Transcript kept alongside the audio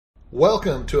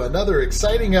Welcome to another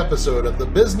exciting episode of the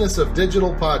Business of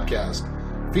Digital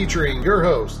podcast, featuring your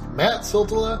hosts, Matt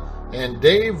Siltala and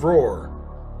Dave Rohr.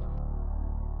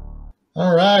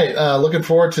 All right, looking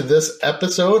forward to this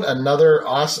episode. Another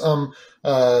awesome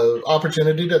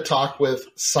opportunity to talk with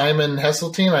Simon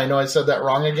Heseltine. I know I said that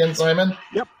wrong again, Simon.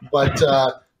 Yep. But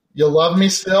you love me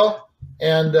still.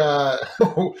 And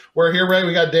we're here, right?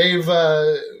 We got Dave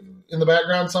in the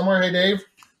background somewhere. Hey, Dave.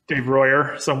 Dave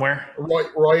Royer somewhere.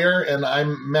 Royer, and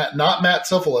I'm Matt, not Matt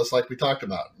Siltala, like we talked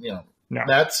about. No.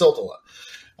 Matt Siltala.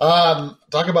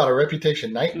 Talk about a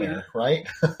reputation nightmare, right?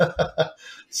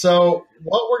 So,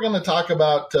 what we're going to talk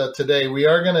about today,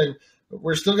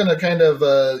 we're still going to kind of,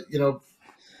 we're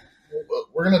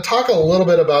going to talk a little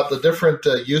bit about the different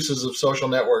uses of social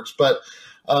networks, but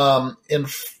in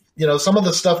some of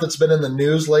the stuff that's been in the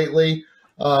news lately.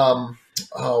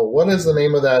 What is the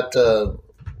name of that?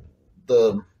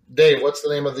 Dave, what's the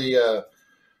name of the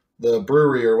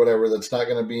brewery or whatever that's not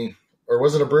going to be, or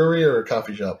was it a brewery or a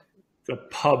coffee shop? The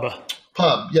pub.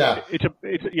 Pub, yeah. It's a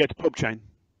pub chain.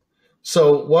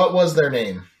 So what was their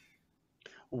name?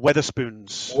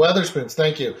 Wetherspoons. Wetherspoons,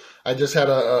 thank you. I just had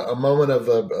a moment of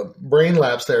a brain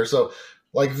lapse there. So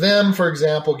like them, for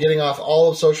example, getting off all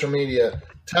of social media,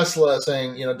 Tesla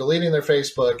saying, deleting their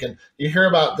Facebook, and you hear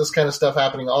about this kind of stuff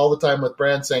happening all the time with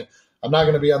brands saying, I'm not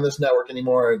going to be on this network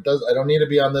anymore. I don't need to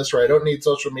be on this, or I don't need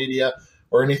social media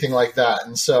or anything like that.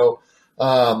 And so,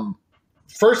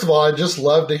 first of all, I'd just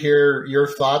love to hear your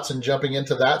thoughts and jumping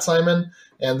into that, Simon,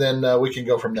 and then we can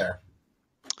go from there.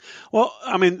 Well,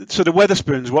 I mean, so the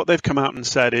Wetherspoons, what they've come out and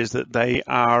said is that they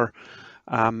are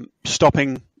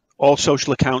stopping all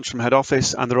social accounts from head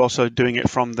office, and they're also doing it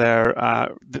from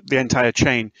their the entire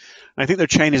chain. And I think their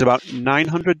chain is about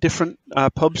 900 different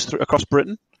pubs across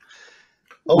Britain.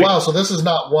 Oh, wow. So this is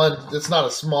not it's not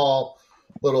a small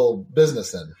little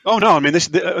business then. Oh, no. I mean, there's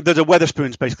a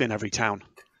Wetherspoons basically in every town,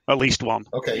 at least one.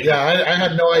 Okay. Yeah. I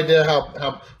had no idea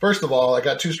how, first of all, I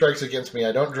got 2 strikes against me.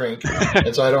 I don't drink.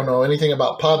 And so I don't know anything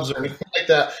about pubs or anything like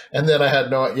that. And then I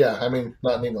had not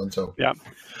in England. So, yeah.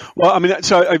 Well, I mean,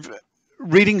 so I've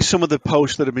reading some of the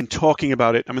posts that have been talking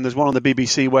about it. I mean, there's one on the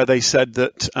BBC where they said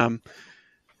that,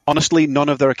 honestly, none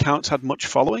of their accounts had much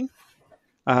following.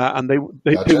 And they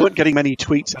weren't getting many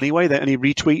tweets anyway, any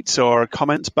retweets or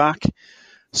comments back.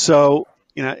 So,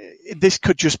 this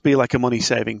could just be like a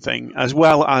money-saving thing as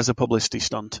well as a publicity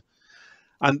stunt.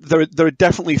 And there are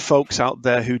definitely folks out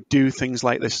there who do things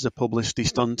like this as a publicity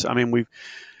stunt. I mean,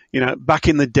 back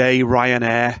in the day,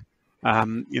 Ryanair,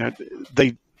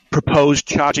 they proposed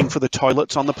charging for the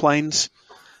toilets on the planes.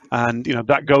 And,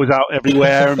 that goes out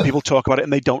everywhere and people talk about it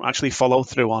and they don't actually follow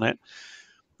through on it.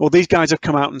 Well, these guys have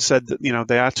come out and said that,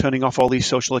 they are turning off all these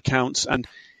social accounts. And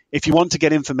if you want to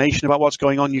get information about what's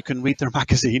going on, you can read their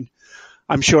magazine.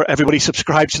 I'm sure everybody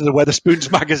subscribes to the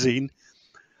Wetherspoons magazine.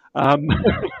 But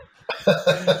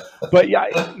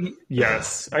yeah.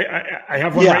 Yes, I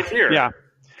have one right here. Yeah.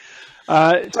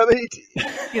 So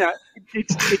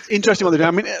it's interesting what they're doing.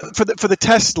 I mean, for the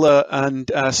Tesla and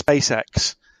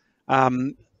SpaceX,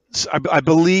 I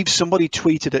believe somebody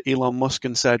tweeted at Elon Musk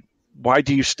and said, why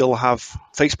do you still have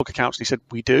Facebook accounts? And he said,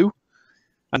 we do.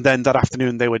 And then that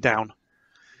afternoon they were down.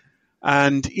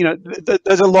 And,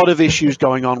 there's a lot of issues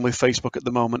going on with Facebook at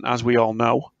the moment, as we all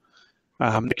know.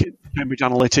 Cambridge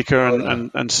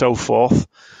Analytica and so forth.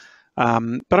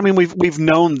 But I mean, we've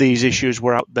known these issues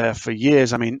were out there for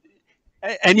years. I mean,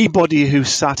 anybody who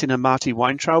sat in a Marty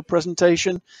Weintraub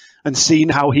presentation and seen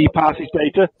how he passes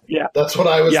data. Yeah. That's what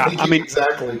I was thinking. I mean,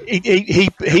 exactly.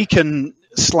 He can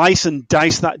slice and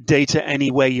dice that data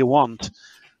any way you want.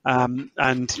 And,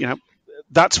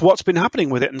 that's what's been happening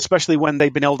with it, and especially when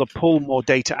they've been able to pull more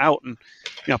data out. And,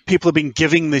 people have been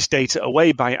giving this data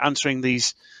away by answering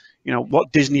these,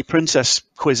 what Disney princess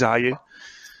quiz are you?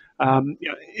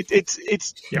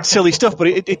 It's silly stuff, but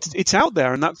it's out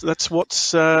there, and that's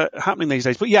what's happening these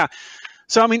days. But yeah,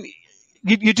 so I mean,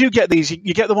 you do get these.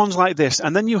 You get the ones like this,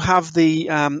 and then you have the.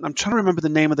 I'm trying to remember the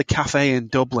name of the cafe in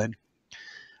Dublin.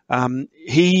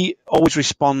 He always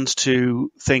responds to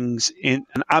things in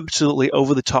an absolutely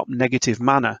over-the-top negative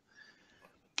manner,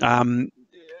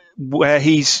 where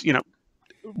he's,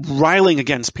 riling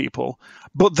against people,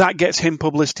 but that gets him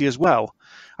publicity as well.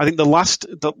 I think the last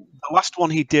one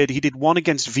he did one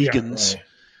against vegans,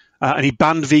 and he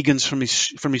banned vegans from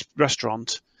his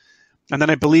restaurant. And then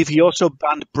I believe he also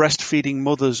banned breastfeeding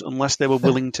mothers unless they were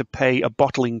willing to pay a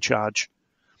bottling charge.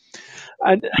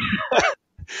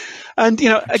 And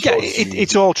again,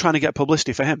 it's all trying to get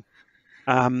publicity for him.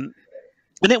 And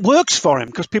it works for him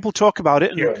because people talk about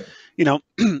it. And,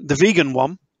 the vegan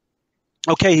one,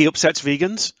 okay, he upsets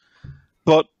vegans,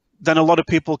 but then a lot of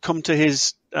people come to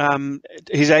his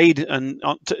his aide and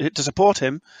to support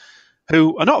him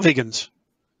who are not vegans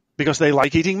because they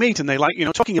like eating meat and they like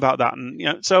talking about that,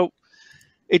 and so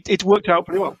it worked out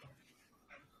pretty well.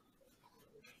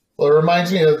 Well, it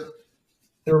reminds me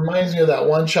of that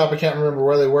one shop. I can't remember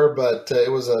where they were, but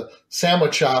it was a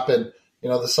sandwich shop, and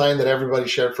the sign that everybody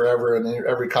shared forever in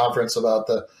every conference about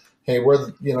hey,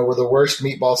 we're the worst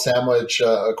meatball sandwich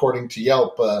according to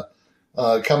Yelp.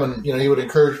 He would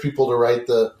encourage people to write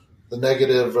the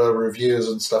negative reviews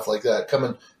and stuff like that. Come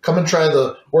and try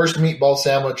the worst meatball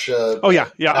sandwich. I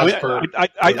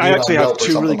actually have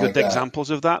two really good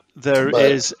examples of that. There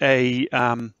is a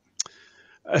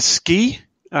ski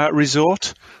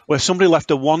resort where somebody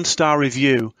left a 1-star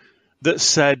review that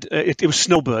said it was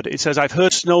Snowbird. It says, "I've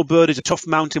heard Snowbird is a tough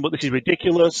mountain, but this is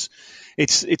ridiculous.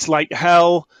 It's like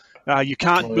hell. You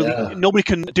can't nobody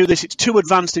can do this. It's too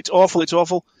advanced. It's awful. It's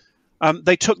awful."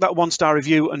 They took that 1-star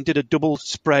review and did a double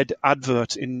spread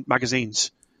advert in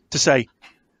magazines to say,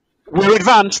 "We're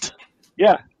advanced."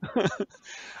 Yeah.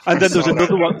 And then there's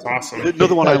another one. Awesome.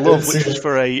 Another one I love, which is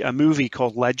for a movie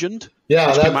called Legend, which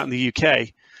came out in the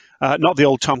UK, not the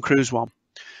old Tom Cruise one.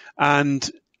 And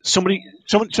somebody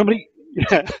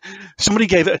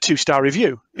gave it a 2-star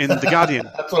review in The Guardian.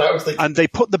 That's what I was thinking. And they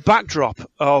put the backdrop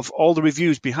of all the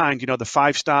reviews behind, the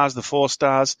 5 stars, the 4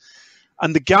 stars.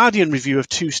 And the Guardian review of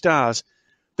 2 stars,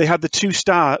 they had the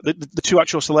 2-star, the 2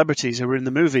 actual celebrities who were in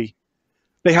the movie.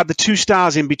 They had the 2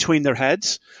 stars in between their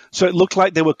heads. So it looked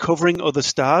like they were covering other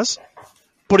stars,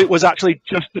 but it was actually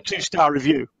just the 2-star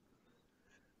review.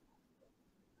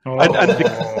 Oh.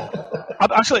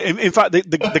 Actually, in fact,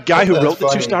 the guy who wrote the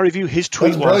 2-star review, his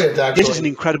tweet was, "This is an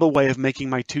incredible way of making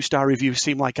my 2-star review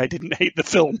seem like I didn't hate the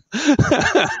film."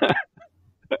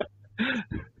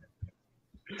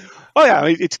 Oh yeah,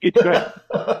 it's great.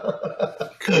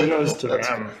 Kudos to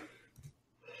them.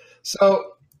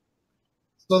 So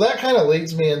that kind of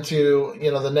leads me into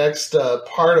the next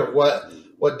part of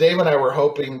what Dave and I were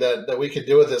hoping that we could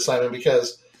do with this, Simon,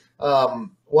 because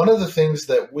one of the things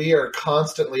that we are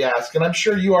constantly asked, and I'm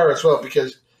sure you are as well,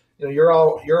 because you're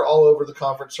all over the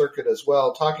conference circuit as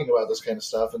well, talking about this kind of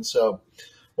stuff. And so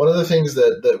one of the things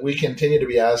that we continue to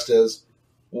be asked is,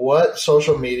 what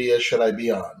social media should I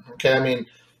be on? Okay, I mean,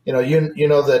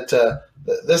 that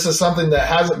this is something that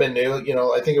hasn't been new.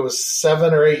 I think it was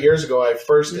 7 or 8 years ago. I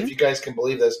first, if you guys can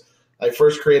believe this, I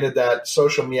first created that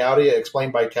Social Meowdia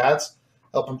Explained by Cats,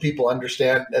 helping people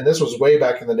understand. And this was way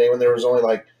back in the day when there was only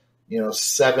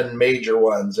 7 major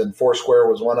ones, and Foursquare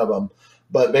was one of them.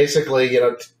 But basically,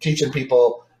 teaching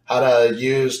people how to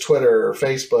use Twitter or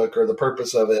Facebook, or the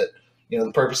purpose of it,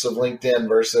 the purpose of LinkedIn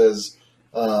versus,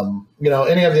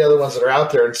 any of the other ones that are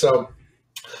out there. And so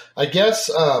I guess,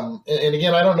 and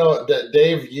again, I don't know,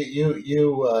 Dave,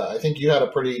 you I think you had a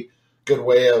pretty good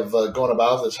way of going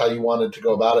about this, how you wanted to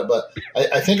go about it. But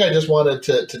I think I just wanted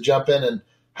to jump in and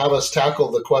have us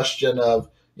tackle the question of,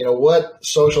 what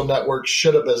social network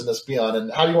should a business be on,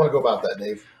 and how do you want to go about that,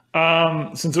 Dave?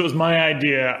 Since it was my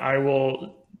idea, I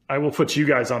will put you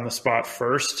guys on the spot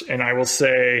first, and I will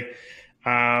say,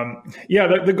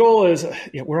 the goal is,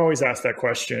 we're always asked that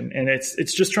question, and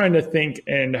it's just trying to think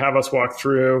and have us walk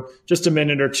through just a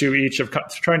minute or two each of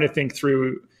trying to think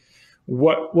through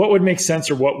what would make sense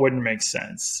or what wouldn't make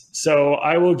sense. So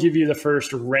I will give you the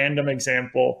first random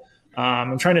example.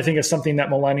 I'm trying to think of something that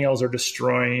millennials are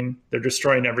destroying. They're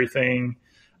destroying everything.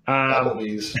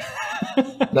 Applebee's.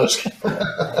 No, just kidding.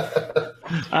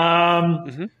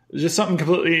 Just something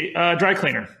completely dry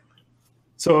cleaner.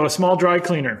 So a small dry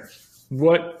cleaner.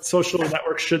 What social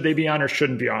network should they be on or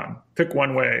shouldn't be on? Pick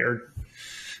one way,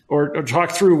 or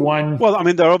talk through one. Well, I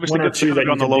mean, they're obviously going to be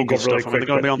on the local stuff. Really I mean, they're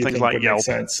going to be on things like Yelp,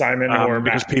 Simon, or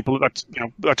because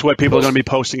Matt. that's where people are going to be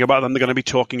posting about them. They're going to be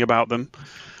talking about them.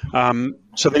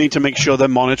 So they need to make sure they're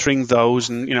monitoring those,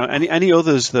 and any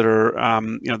others that are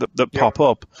that pop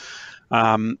up.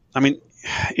 I mean,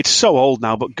 it's so old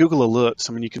now, but Google Alerts.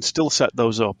 I mean, you can still set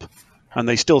those up, and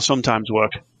they still sometimes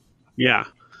work. Yeah.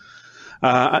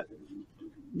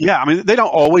 I mean, they don't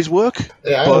always work,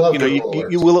 but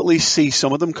you will at least see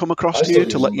some of them come across to you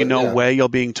to let you know where you're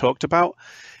being talked about.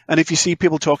 And if you see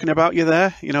people talking about you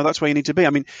there, that's where you need to be. I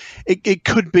mean, it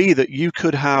could be that you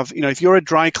could have, if you're a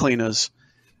dry cleaners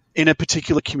in a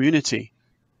particular community,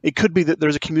 it could be that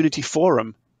there's a community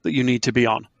forum that you need to be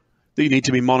on, that you need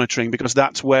to be monitoring, because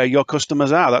that's where your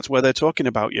customers are. That's where they're talking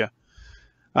about you.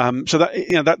 So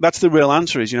that's the real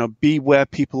answer is, be where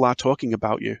people are talking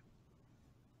about you.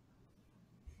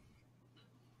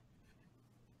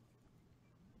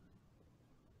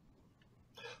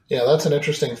 Yeah, that's an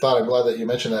interesting thought. I'm glad that you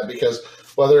mentioned that, because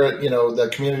whether the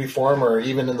community forum or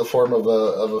even in the form of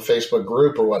a Facebook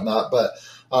group or whatnot, but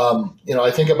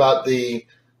I think about the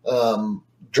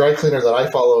dry cleaner that I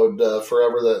followed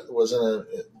forever that was or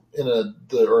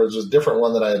it was a different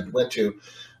one that I went to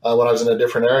when I was in a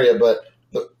different area. But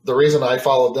the reason I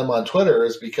followed them on Twitter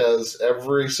is because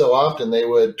every so often they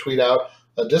would tweet out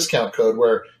a discount code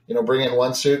where, bring in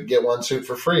one suit, get one suit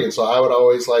for free. And so I would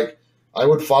always I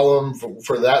would follow them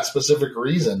for that specific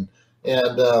reason.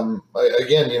 And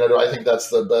again, do I think that's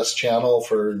the best channel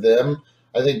for them?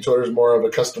 I think Twitter's more of a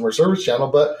customer service channel,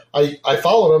 but I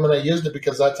followed them and I used it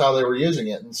because that's how they were using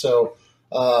it. And so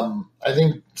I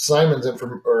think Simon's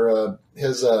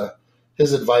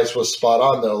his advice was spot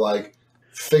on though.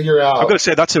 Figure out. I've got to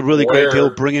say that's a really great deal.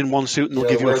 Bring in one suit and they'll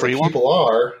give you a free one. People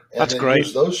are. And that's then great.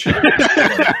 Use those shoes. I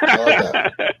like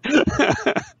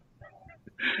that.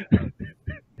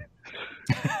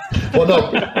 Well,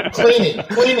 no,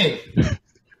 cleaning.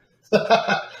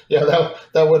 Yeah,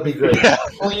 that would be great.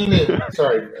 Cleaning.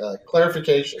 Sorry,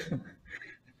 clarification.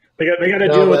 They got to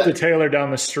deal with the tailor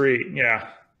down the street. Yeah.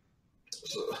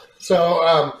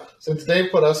 So since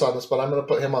Dave put us on the spot, I'm going to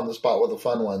put him on the spot with a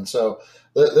fun one. So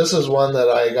this is one that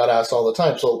I got asked all the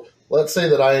time. So let's say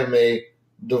that I am a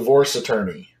divorce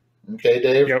attorney. Okay,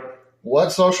 Dave? Yep.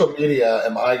 What social media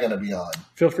am I going to be on?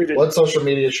 Feel free to. What social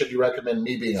media should you recommend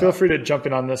me being on? Feel free to jump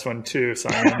in on this one too,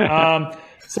 Simon.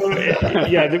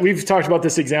 We've talked about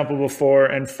this example before,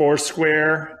 and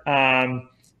Foursquare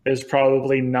is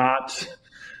probably not.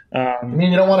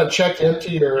 You don't want to check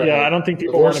into your. Yeah, I don't think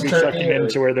people want to be checking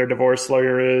into where their divorce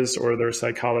lawyer is or their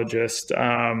psychologist.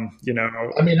 How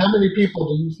many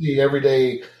people do you see every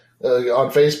day on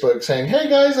Facebook saying, "Hey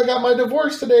guys, I got my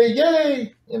divorce today!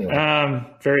 Yay!" Anyway,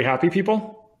 very happy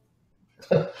people.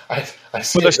 I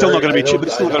see. But they're still not going to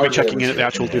be checking in at the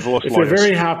actual divorce lawyers. If they're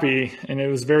very happy and it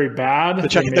was very bad, they're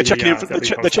checking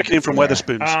in from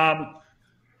Weatherspoons.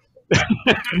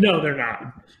 No, they're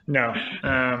not. No,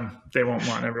 they won't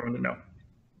want everyone to know.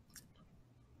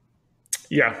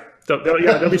 Yeah,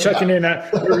 they'll be checking in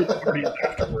at very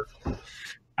afterward.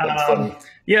 That's funny.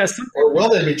 Yes. Or will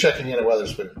they be checking in at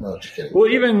Weatherspoons? No, just kidding. Well,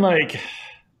 even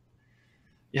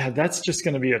that's just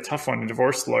going to be a tough one. A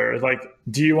divorce lawyer.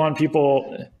 Do you want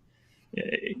people?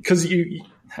 Because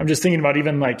I'm just thinking about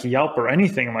even Yelp or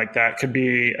anything like that could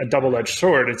be a double-edged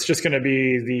sword. It's just going to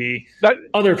be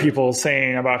other people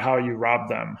saying about how you robbed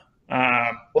them.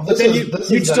 But then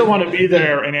you'd still want to be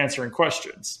there and answering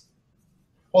questions.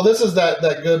 Well, this is that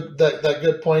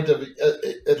good point of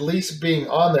at least being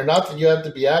on there. Not that you have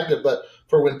to be active, but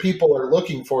for when people are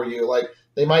looking for you,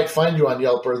 they might find you on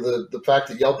Yelp, or the fact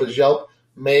that Yelp is Yelp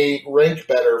may rank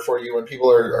better for you when people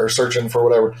are searching for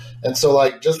whatever. And so,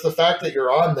 just the fact that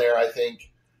you're on there, I think,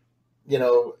 if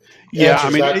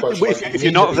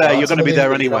you're not there, you're going to be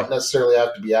there anyway. You don't necessarily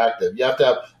have to be active. You have to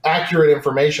have accurate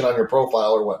information on your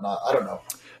profile or whatnot. I don't know.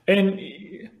 And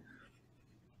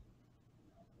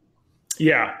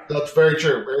yeah, that's very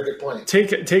true. Very good point.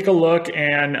 Take a look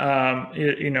and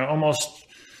almost.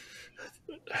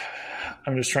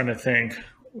 I'm just trying to think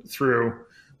through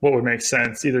what would make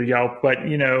sense. Either Yelp, but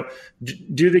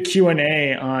do the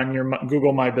Q&A on your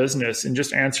Google My Business and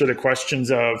just answer the questions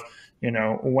of.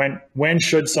 When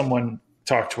should someone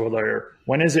talk to a lawyer?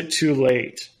 When is it too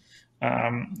late?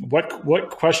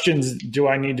 What questions do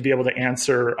I need to be able to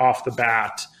answer off the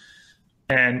bat?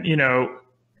 And,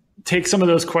 take some of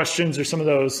those questions or some of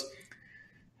those,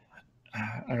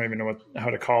 I don't even know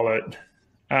how to call it.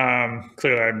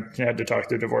 Clearly I had to talk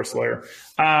to a divorce lawyer.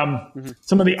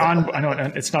 Some of the I know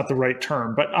it's not the right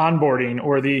term, but onboarding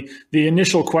or the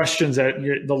initial questions that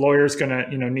the lawyer's going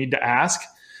to, need to ask.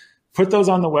 Put those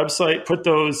on the website, put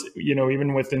those,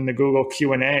 even within the Google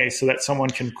Q&A so that someone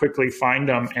can quickly find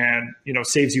them and,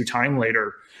 saves you time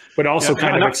later. But also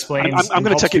explains. I'm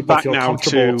going to take it back now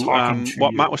to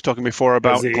what Matt was talking before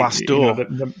about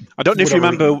Glassdoor. I don't know if you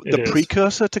remember the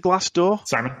precursor to Glassdoor.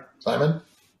 Simon?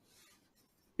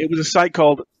 It was a site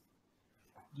called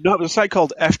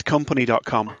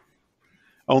eftcompany.com.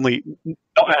 Only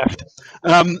not eft.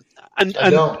 And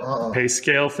pay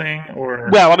scale thing, or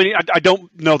I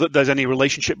don't know that there's any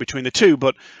relationship between the two,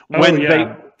 but when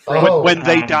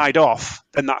they died off,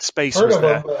 then that space was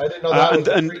there. I didn't know that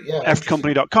and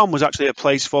eftcompany.com was actually a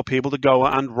place for people to go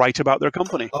and write about their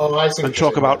company and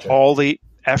talk about all the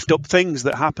effed up things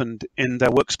that happened in their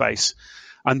workspace.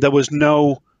 And there was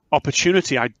no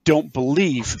opportunity, I don't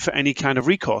believe, for any kind of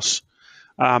recourse.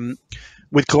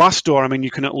 With Glassdoor,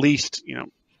 you can at least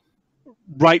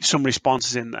write some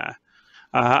responses in there.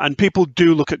 And people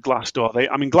do look at Glassdoor.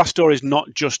 Glassdoor is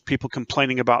not just people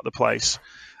complaining about the place.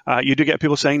 You do get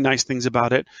people saying nice things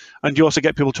about it. And you also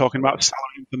get people talking about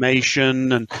salary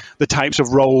information and the types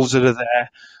of roles that are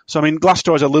there. So,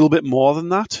 Glassdoor is a little bit more than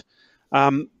that.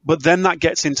 But then that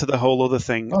gets into the whole other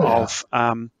thing of,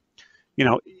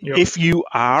 if you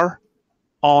are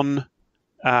on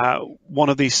one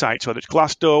of these sites, whether it's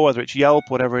Glassdoor, whether it's Yelp,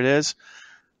 whatever it is,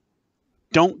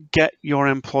 don't get your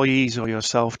employees or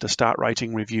yourself to start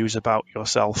writing reviews about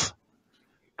yourself,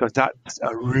 because that's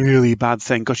a really bad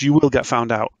thing, because you will get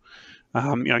found out.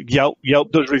 Yelp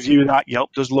does review that.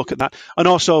 Yelp does look at that. And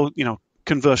also,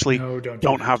 conversely,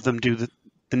 don't have them do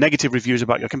the negative reviews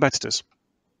about your competitors.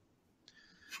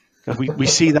 Because we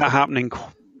see that happening.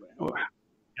 Yeah.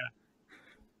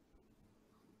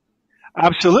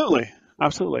 Absolutely.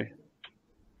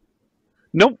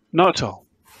 Nope, not at all.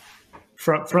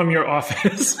 From your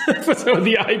office. So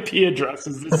the IP address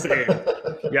is the same.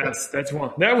 Yes, that's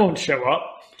one. That won't show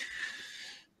up.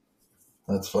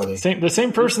 That's funny. The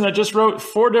same person that just wrote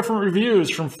 4 different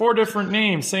reviews from 4 different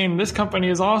names saying this company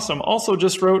is awesome also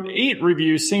just wrote 8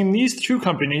 reviews saying these 2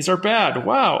 companies are bad.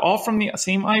 Wow, all from the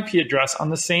same IP address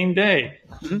on the same day.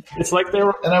 Mm-hmm. It's like they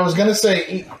were. And I was going to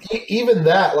say, even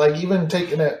that, like even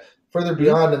taking it further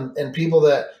beyond, and people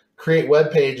that create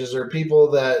web pages or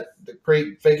people that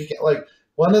create fake accounts, like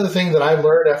one of the things that I've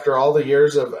learned after all the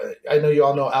years of, I know you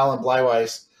all know Alan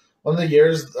Bleiweiss. Over the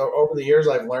years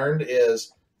I've learned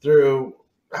is through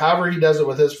however he does it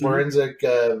with his forensic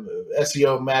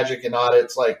SEO magic and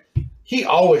audits, like he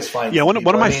always finds. Yeah, one of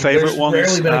my favorite ones.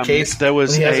 Rarely been a case there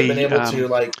was he hasn't been able to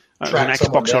like track an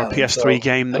Xbox or a PS3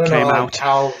 game that came out,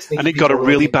 and it got a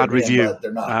really bad review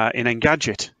in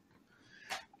Engadget.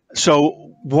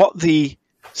 So what the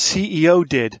CEO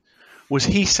did was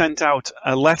he sent out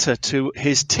a letter to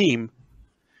his team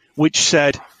which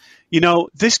said,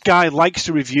 this guy likes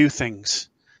to review things.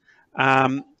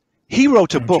 He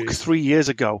wrote a book 3 years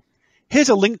ago. Here's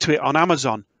a link to it on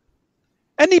Amazon.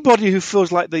 Anybody who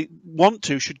feels like they want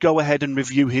to should go ahead and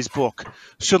review his book.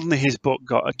 Suddenly his book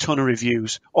got a ton of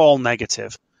reviews, all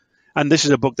negative. And this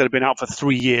is a book that had been out for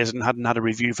 3 years and hadn't had a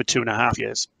review for 2.5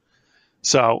 years.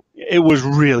 So it was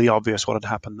really obvious what had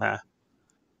happened there.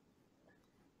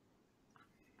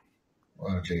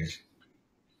 Oh, jeez.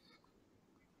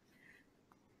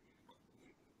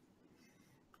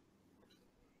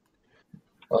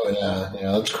 Oh,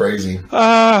 yeah, that's crazy. Do you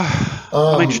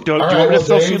want me to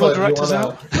throw funeral directors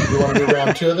out? Do you want to do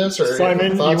round 2 of this? Or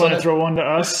Simon, you want to throw one to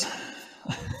us?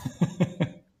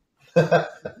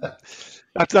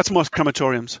 That's most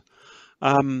crematoriums.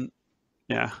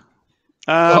 Yeah.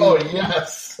 Oh,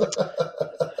 yes.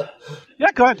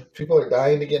 Yeah, go ahead. People are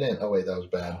dying to get in. Oh, wait, that was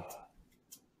bad.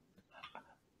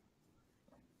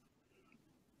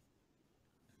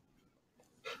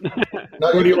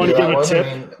 Or do you want to give a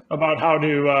tip about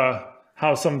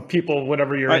how some people,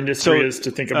 whatever your industry is, to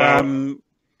think about?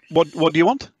 What do you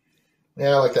want? Yeah,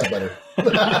 I like that better.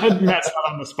 Matt's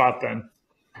not on the spot then.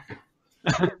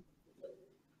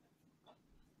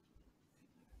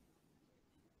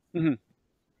 Mm-hmm.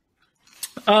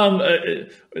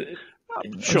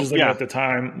 Sure. Just looking at the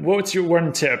time. What's your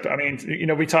one tip? I mean,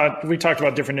 we talked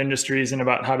about different industries and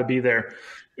about how to be there.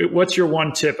 What's your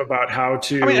one tip about how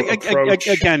to approach?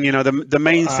 Again, the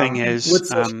main thing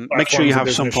is make sure you have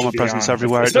some form of presence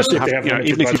everywhere. Especially if they have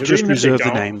even if you just reserve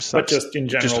the names, but just in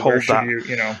general, just hold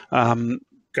that.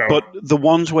 Go. But the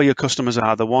ones where your customers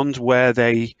are, the ones where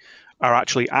they are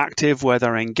actually active, where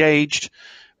they're engaged,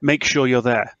 make sure you're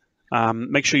there.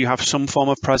 Make sure you have some form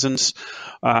of presence,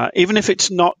 even if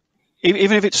it's not.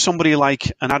 Even if it's somebody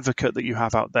like an advocate that you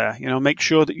have out there, make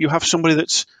sure that you have somebody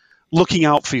that's looking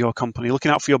out for your company,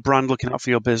 looking out for your brand, looking out for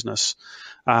your business.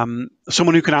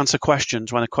 Someone who can answer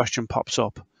questions when a question pops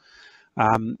up.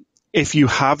 If you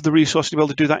have the resources to be able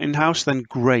to do that in-house, then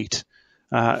great.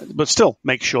 But still,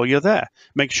 make sure you're there.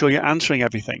 Make sure you're answering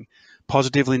everything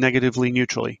positively, negatively,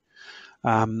 neutrally.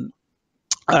 And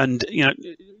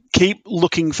keep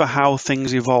looking for how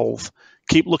things evolve.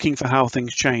 Keep looking for how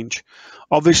things change.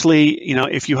 Obviously,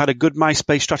 if you had a good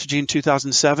MySpace strategy in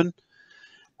 2007,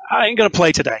 I ain't going to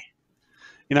play today.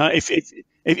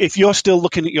 If you're still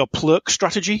looking at your Plurk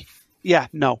strategy,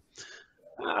 no.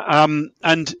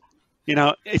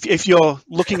 If you're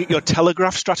looking at your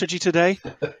Telegraph strategy today,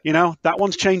 that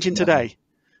one's changing today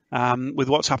with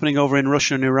what's happening over in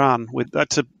Russia and Iran.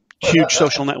 That's a huge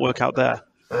social network out there.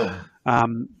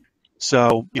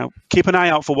 So, keep an eye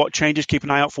out for what changes. Keep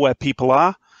an eye out for where people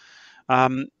are.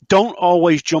 Don't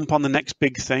always jump on the next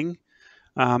big thing.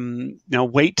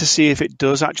 Wait to see if it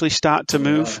does actually start to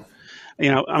move.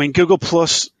 Google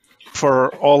Plus,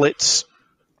 for all its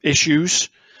issues,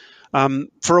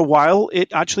 for a while,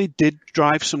 it actually did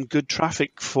drive some good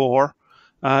traffic for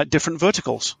different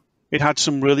verticals. It had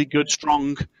some really good,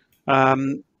 strong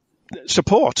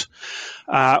support.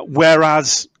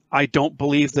 Whereas I don't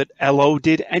believe that LO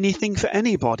did anything for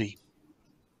anybody.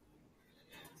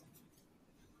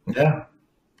 Yeah.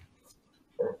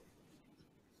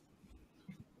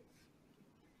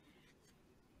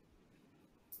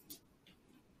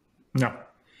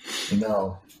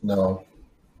 No. No.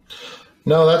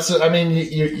 That's, I mean,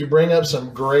 you bring up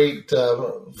some great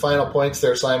final points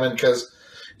there, Simon, because,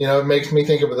 it makes me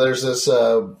think of, there's this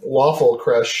Waffle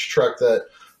Crush truck that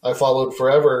I followed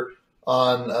forever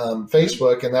on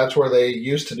Facebook, and that's where they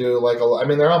used to do I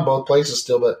mean, they're on both places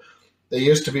still, but they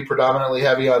used to be predominantly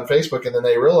heavy on Facebook, and then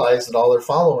they realized that all their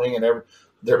following and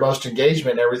their most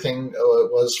engagement, everything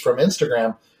was from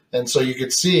Instagram. And so you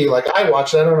could see, I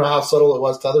watched, I don't know how subtle it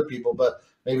was to other people, but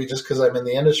maybe just because I'm in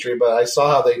the industry, but I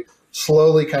saw how they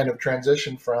slowly kind of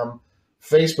transitioned from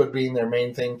Facebook being their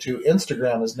main thing to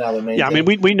Instagram is now their main thing. Yeah, I mean,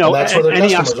 we know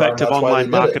any aspect of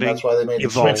online marketing that's why they made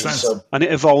evolves, so, and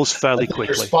it evolves fairly quickly.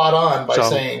 You're spot on by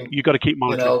saying you've got to keep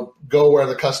monitoring. Go where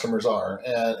the customers are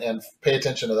and pay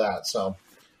attention to that. So,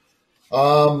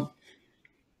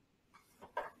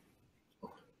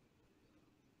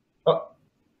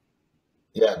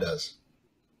 yeah, it does.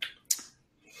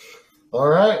 All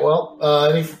right. Well,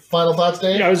 any final thoughts,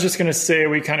 Dave? Yeah, I was just going to say,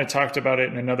 we kind of talked about it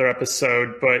in another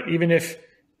episode, but even if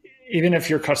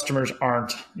your customers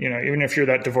aren't, even if you're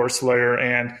that divorce lawyer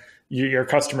and your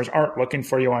customers aren't looking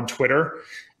for you on Twitter,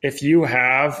 if you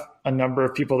have a number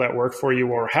of people that work for you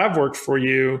or have worked for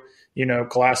you,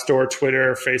 Glassdoor,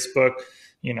 Twitter, Facebook,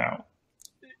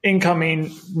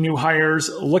 incoming new hires,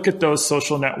 look at those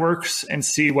social networks and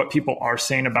see what people are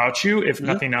saying about you. If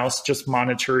nothing else, just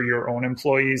monitor your own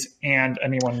employees and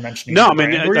anyone mentioning. No, I mean,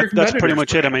 that's pretty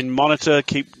much it. I mean, monitor,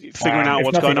 keep figuring out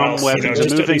what's going on, where things are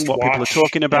moving, what people are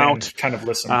talking about. Kind of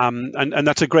listen. And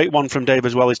that's a great one from Dave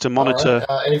as well, is to monitor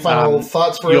any final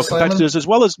thoughts for your us, competitors, Simon? as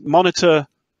well as monitor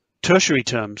tertiary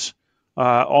terms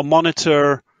or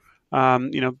monitor,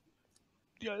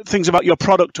 things about your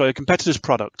product or your competitor's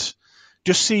product.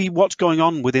 Just see what's going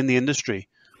on within the industry,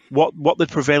 what the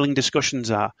prevailing discussions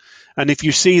are. And if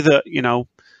you see that,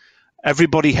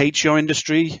 everybody hates your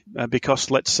industry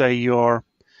because, let's say, you're,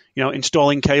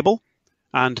 installing cable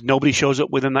and nobody shows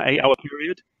up within that 8-hour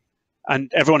period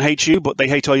and everyone hates you, but they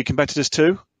hate all your competitors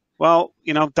too, well,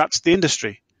 that's the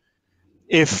industry.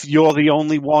 If you're the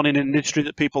only one in an industry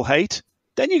that people hate,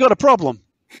 then you got a problem.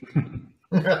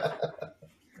 Yeah.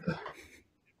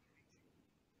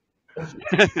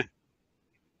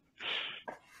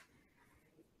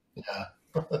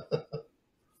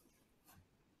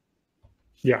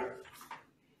 Yeah.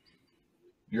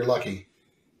 You're lucky.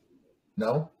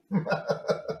 No?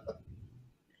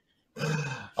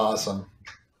 Awesome.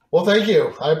 Well, thank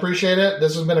you. I appreciate it.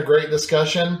 This has been a great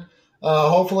discussion.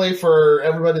 Hopefully for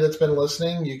everybody that's been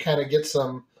listening, you kind of get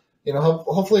some,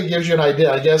 hopefully it gives you an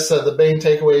idea. I guess the main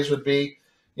takeaways would be,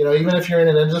 even if you're in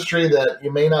an industry that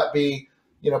you may not be,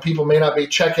 people may not be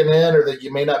checking in or that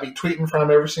you may not be tweeting from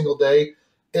every single day,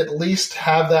 at least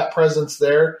have that presence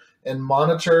there and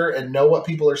monitor and know what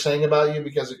people are saying about you,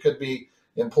 because it could be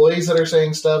employees that are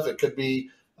saying stuff. It could be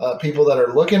people that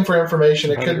are looking for information.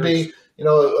 It could be,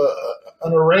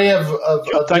 an array of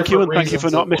thank you, and thank you for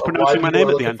not mispronouncing my name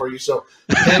at the end. For you. So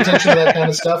pay attention to that kind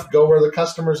of stuff. Go where the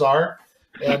customers are.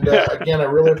 And again, I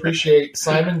really appreciate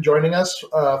Simon joining us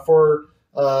for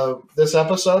this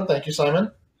episode. Thank you,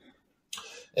 Simon.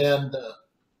 And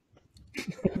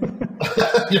I'm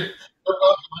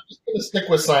just going to stick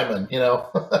with Simon,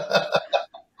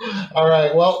 All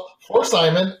right. Well, for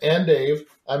Simon and Dave,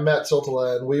 I'm Matt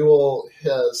Siltala, and we will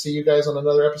see you guys on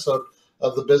another episode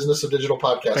of the Business of Digital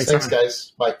podcast. Thanks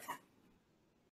guys. Bye.